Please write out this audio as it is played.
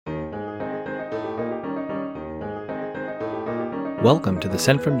Welcome to the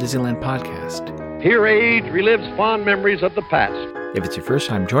Sent from Disneyland podcast. Here age relives fond memories of the past. If it's your first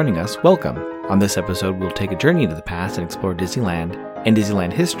time joining us, welcome. On this episode, we'll take a journey into the past and explore Disneyland and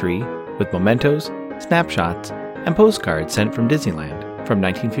Disneyland history with mementos, snapshots, and postcards sent from Disneyland from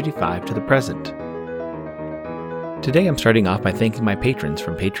 1955 to the present. Today, I'm starting off by thanking my patrons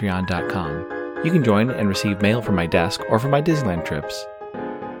from patreon.com. You can join and receive mail from my desk or from my Disneyland trips.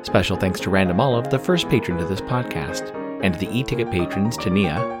 Special thanks to Random Olive, the first patron to this podcast, and to the e-ticket patrons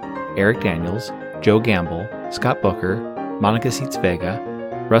Tania, Eric Daniels, Joe Gamble, Scott Booker, Monica Seitz Vega,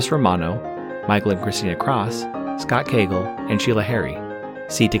 Russ Romano, Michael and Christina Cross, Scott Cagle, and Sheila Harry.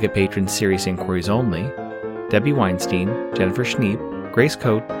 C-ticket patrons Serious Inquiries Only, Debbie Weinstein, Jennifer Schneep, Grace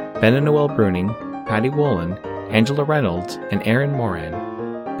Coate, Ben and Noel Bruning, Patty Wolin, Angela Reynolds, and Aaron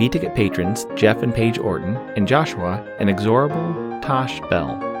Moran. B-ticket patrons Jeff and Paige Orton, and Joshua, and Exorable Tosh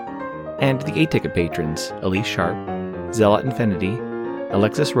Bell. And the A-ticket patrons Elise Sharp, Zealot Infinity,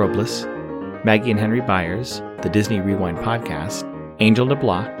 Alexis Robles, Maggie and Henry Byers, the Disney Rewind podcast, Angel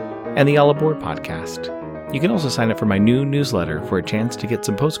DeBlois, and the All Aboard podcast. You can also sign up for my new newsletter for a chance to get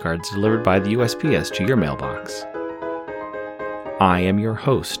some postcards delivered by the USPS to your mailbox. I am your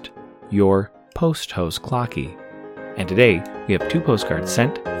host, your post-host Clocky, and today we have 2 postcards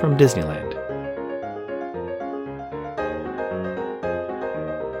sent from Disneyland.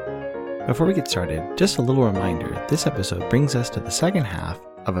 Before we get started, just a little reminder, this episode brings us to the second half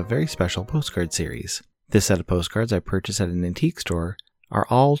of a very special postcard series. This set of postcards I purchased at an antique store are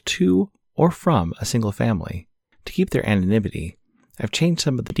all to or from a single family. To keep their anonymity, I've changed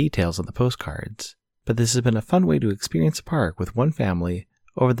some of the details on the postcards, but this has been a fun way to experience a park with one family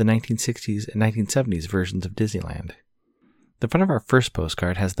over the 1960s and 1970s versions of Disneyland. The front of our first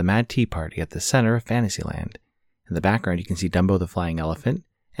postcard has the Mad Tea Party at the center of Fantasyland. In the background you can see Dumbo the Flying Elephant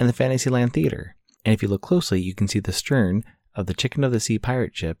and the Fantasyland Theater, and if you look closely you can see the stern of the Chicken of the Sea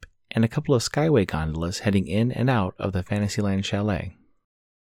pirate ship and a couple of Skyway gondolas heading in and out of the Fantasyland Chalet.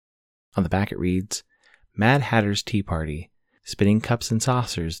 On the back it reads, Mad Hatter's Tea Party. Spinning cups and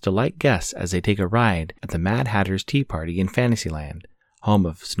saucers delight guests as they take a ride at the Mad Hatter's Tea Party in Fantasyland, home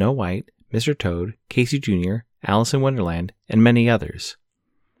of Snow White, Mr. Toad, Casey Jr., Alice in Wonderland, and many others.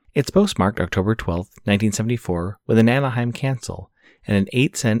 It's postmarked October 12, 1974, with an Anaheim cancel and an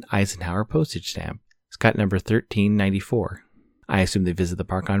 8-cent Eisenhower postage stamp, Scott number 1394. I assume they visited the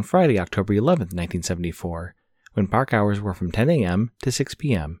park on Friday, October 11, 1974, when park hours were from 10 a.m. to 6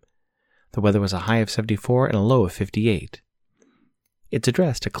 p.m. The weather was a high of 74 and a low of 58. It's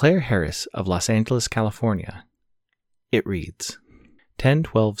addressed to Claire Harris of Los Angeles, California. It reads,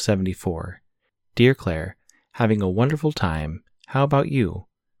 10/12/74. Dear Claire, having a wonderful time. How about you?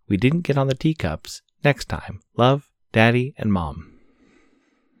 We didn't get on the teacups. Next time. Love, Daddy, and Mom.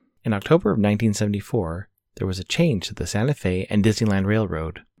 In October of 1974, there was a change to the Santa Fe and Disneyland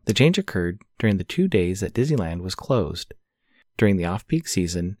Railroad. The change occurred during the 2 days that Disneyland was closed. During the off-peak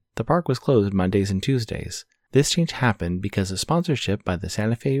season, the park was closed Mondays and Tuesdays. This change happened because a sponsorship by the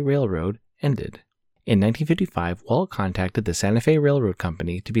Santa Fe Railroad ended. In 1955, Walt contacted the Santa Fe Railroad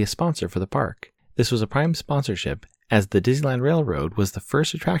Company to be a sponsor for the park. This was a prime sponsorship, as the Disneyland Railroad was the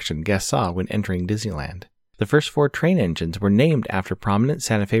first attraction guests saw when entering Disneyland. The first 4 train engines were named after prominent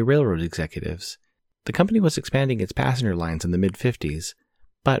Santa Fe Railroad executives. The company was expanding its passenger lines in the mid-50s,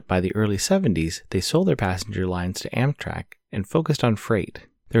 but by the early 70s, they sold their passenger lines to Amtrak and focused on freight.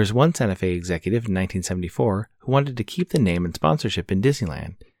 There was one Santa Fe executive in 1974 who wanted to keep the name and sponsorship in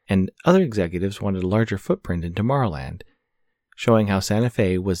Disneyland, and other executives wanted a larger footprint in Tomorrowland, showing how Santa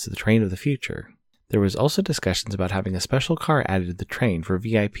Fe was the train of the future. There was also discussions about having a special car added to the train for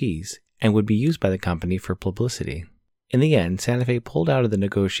VIPs and would be used by the company for publicity. In the end, Santa Fe pulled out of the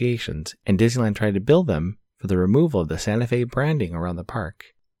negotiations, and Disneyland tried to bill them for the removal of the Santa Fe branding around the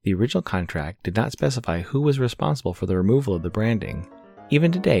park. The original contract did not specify who was responsible for the removal of the branding.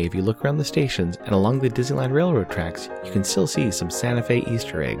 Even today, if you look around the stations and along the Disneyland Railroad tracks, you can still see some Santa Fe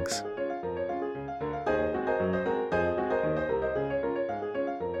Easter eggs.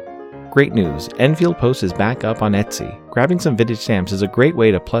 Great news! Enfield Post is back up on Etsy. Grabbing some vintage stamps is a great way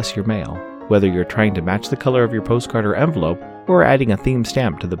to plus your mail. Whether you're trying to match the color of your postcard or envelope, or adding a themed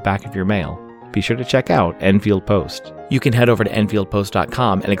stamp to the back of your mail, be sure to check out Enfield Post. You can head over to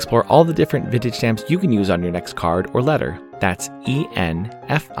EnfieldPost.com and explore all the different vintage stamps you can use on your next card or letter. That's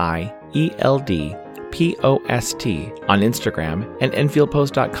ENFIELDPOST on Instagram and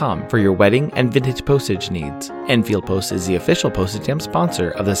EnfieldPost.com for your wedding and vintage postage needs. Enfield Post is the official postage stamp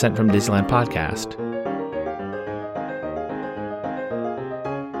sponsor of the Sent from Disneyland podcast.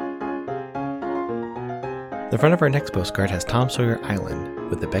 The front of our next postcard has Tom Sawyer Island,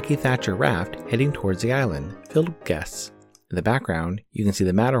 with the Becky Thatcher raft heading towards the island, filled with guests. In the background, you can see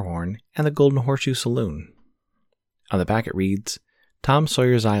the Matterhorn and the Golden Horseshoe Saloon. On the back it reads, Tom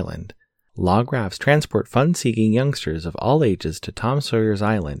Sawyer's Island. Log rafts transport fun-seeking youngsters of all ages to Tom Sawyer's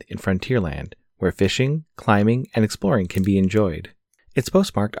Island in Frontierland, where fishing, climbing, and exploring can be enjoyed. It's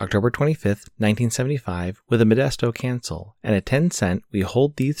postmarked October 25th, 1975, with a Modesto cancel and a 10-cent We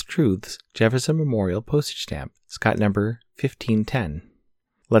Hold These Truths Jefferson Memorial postage stamp, Scott number 1510.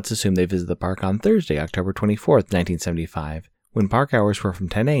 Let's assume they visit the park on Thursday, October 24th, 1975, when park hours were from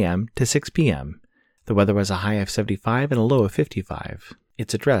 10 a.m. to 6 p.m. The weather was a high of 75 and a low of 55.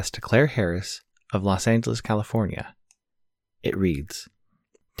 It's addressed to Claire Harris of Los Angeles, California. It reads,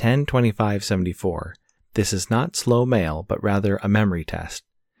 10/25/74. This is not slow mail, but rather a memory test.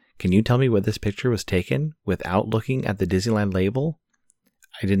 Can you tell me where this picture was taken without looking at the Disneyland label?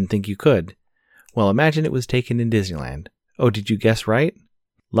 I didn't think you could. Well, imagine it was taken in Disneyland. Oh, did you guess right?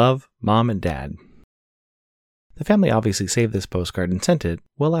 Love, Mom and Dad. The family obviously saved this postcard and sent it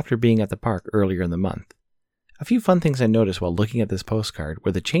well after being at the park earlier in the month. A few fun things I noticed while looking at this postcard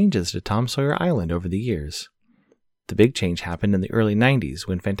were the changes to Tom Sawyer Island over the years. The big change happened in the early 90s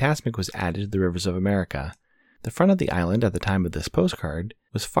when Fantasmic was added to the Rivers of America. The front of the island at the time of this postcard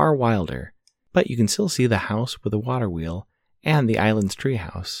was far wilder, but you can still see the house with the water wheel and the island's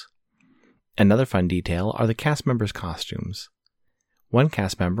treehouse. Another fun detail are the cast members' costumes. One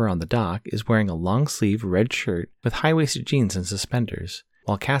cast member on the dock is wearing a long-sleeved red shirt with high-waisted jeans and suspenders,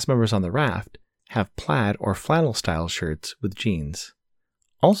 while cast members on the raft have plaid or flannel-style shirts with jeans.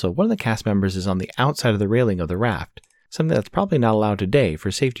 Also, one of the cast members is on the outside of the railing of the raft, something that's probably not allowed today for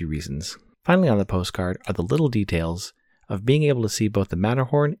safety reasons. Finally on the postcard are the little details of being able to see both the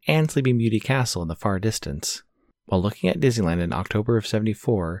Matterhorn and Sleeping Beauty Castle in the far distance. While looking at Disneyland in October of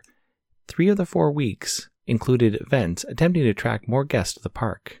 74, 3 of the 4 weeks included events attempting to attract more guests to the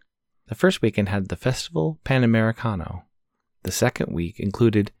park. The first weekend had the Festival Panamericano. The second week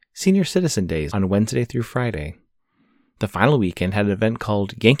included Senior Citizen Days on Wednesday through Friday. The final weekend had an event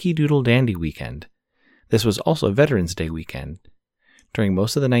called Yankee Doodle Dandy Weekend. This was also Veterans Day weekend. During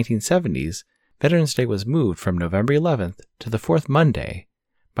most of the 1970s, Veterans Day was moved from November 11th to the 4th Monday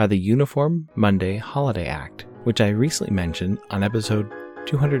by the Uniform Monday Holiday Act, which I recently mentioned on episode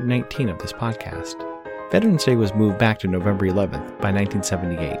 219 of this podcast. Veterans Day was moved back to November 11th by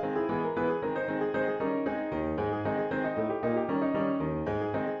 1978.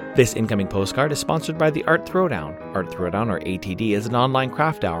 This incoming postcard is sponsored by the Art Throwdown. Art Throwdown, or ATD, is an online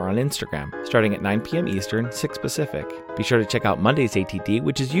craft hour on Instagram, starting at 9 p.m. Eastern, 6 Pacific. Be sure to check out Monday's ATD,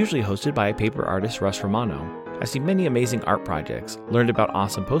 which is usually hosted by paper artist Russ Romano. I've seen many amazing art projects, learned about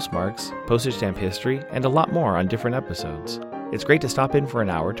awesome postmarks, postage stamp history, and a lot more on different episodes. It's great to stop in for an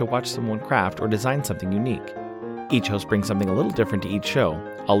hour to watch someone craft or design something unique. Each host brings something a little different to each show.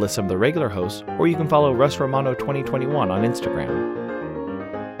 I'll list some of the regular hosts, or you can follow Russ Romano 2021 on Instagram.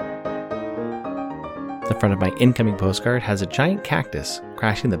 The front of my incoming postcard has a giant cactus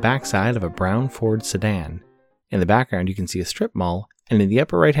crashing the backside of a brown Ford sedan. In the background you can see a strip mall, and in the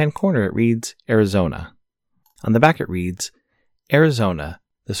upper right-hand corner it reads, Arizona. On the back it reads, Arizona,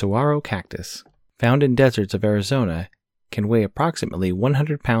 the saguaro cactus, found in deserts of Arizona, can weigh approximately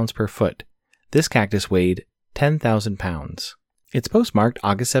 100 pounds per foot. This cactus weighed 10,000 pounds. It's postmarked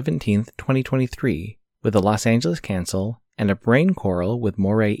August 17th, 2023, with a Los Angeles cancel and a brain coral with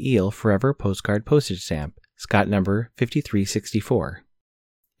moray eel forever postcard postage stamp, Scott number 5364.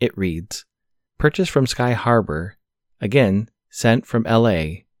 It reads, purchased from Sky Harbor, again, sent from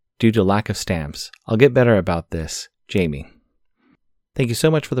LA, due to lack of stamps. I'll get better about this, Jamie. Thank you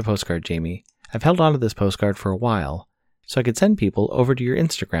so much for the postcard, Jamie. I've held on to this postcard for a while, so I could send people over to your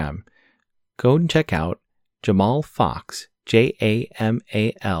Instagram. Go and check out Jamal Fox, JamalFox,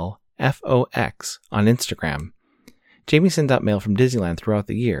 on Instagram. Jamie sends out mail from Disneyland throughout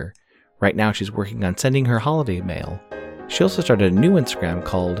the year. Right now she's working on sending her holiday mail. She also started a new Instagram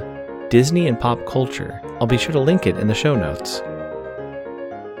called Disney and Pop Culture. I'll be sure to link it in the show notes.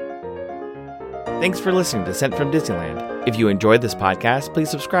 Thanks for listening to Sent from Disneyland. If you enjoyed this podcast, please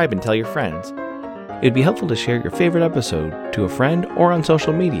subscribe and tell your friends. It would be helpful to share your favorite episode to a friend or on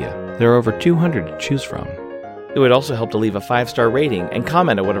social media. There are over 200 to choose from. It would also help to leave a 5-star rating and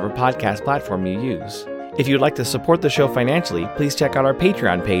comment at whatever podcast platform you use. If you'd like to support the show financially, please check out our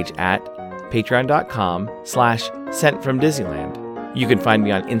Patreon page at patreon.com/sentfromdisneyland. You can find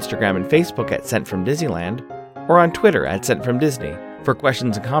me on Instagram and Facebook at Sent From Disneyland, or on Twitter at Sent From Disney. For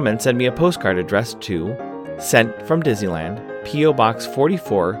questions and comments, send me a postcard addressed to Sent From Disneyland, P.O. Box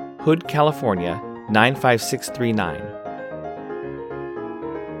 44, Hood, California, 95639.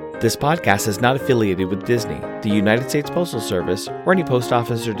 This podcast is not affiliated with Disney, the United States Postal Service, or any post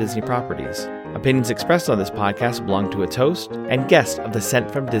office or Disney properties. Opinions expressed on this podcast belong to its host and guest of the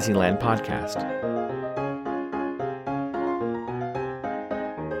Sent from Disneyland podcast.